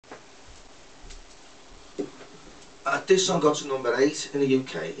This song got to number 8 in the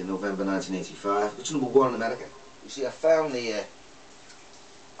UK in November 1985. It got to number 1 in America. You see, I found the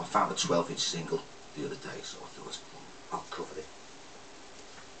 12-inch single the other day, so I thought I'll cover it.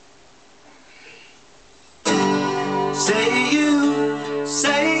 Say you,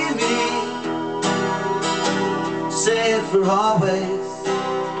 say me, say it for always.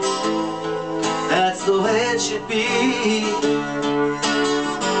 That's the way it should be.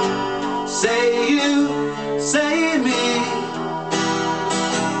 Say you, say me,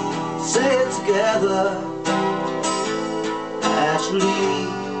 say it together. Actually,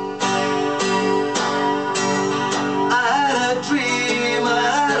 I had a dream, I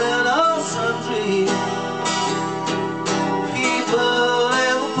had an awesome dream. People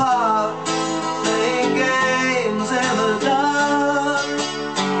in the park playing games in the dark.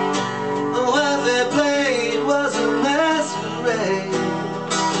 What they played was a masquerade.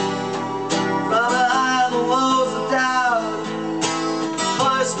 From behind the walls of doubt,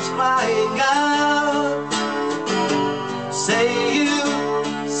 voice was crying out. Say you,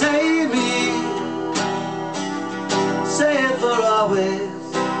 say me, say it for always.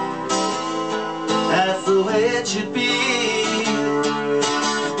 That's the way it should be.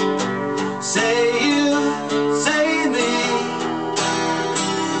 Say you, say me,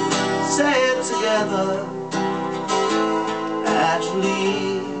 say it together.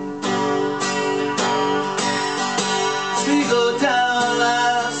 Actually, as we go down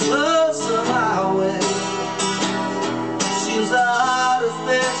life's lonesome highway, seems the hardest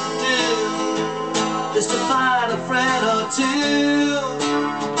thing to do is to find a friend or two,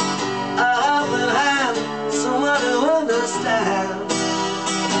 a helping hand, someone who understands.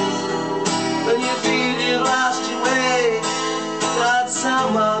 When you feel you've lost your way, got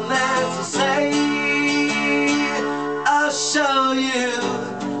someone there to say, I'll show you.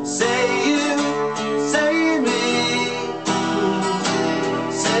 Say you, say me,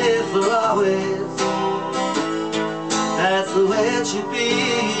 say it for always. That's the way it should be.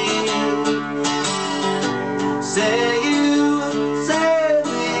 Say you, say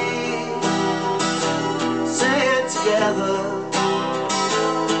me, say it together.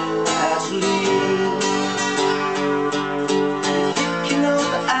 Actually, you know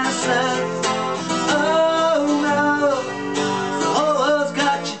the answers. Oh no, the whole world's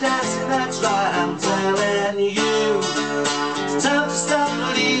got you dancing. That's right, I'm telling you. It's time to stop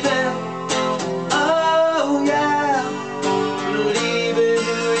believing. Oh yeah, believe in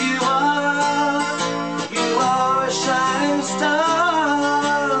who you are. You are a shining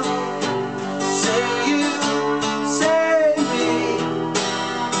star. Say you, say me,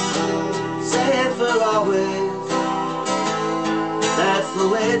 say it for always. That's the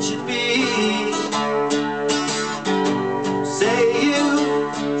way it should be. Say you,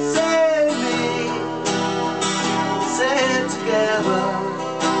 say me, say it together.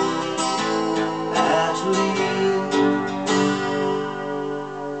 Actually,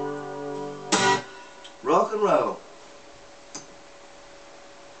 rock and roll.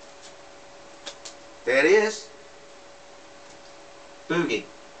 There it is. Boogie.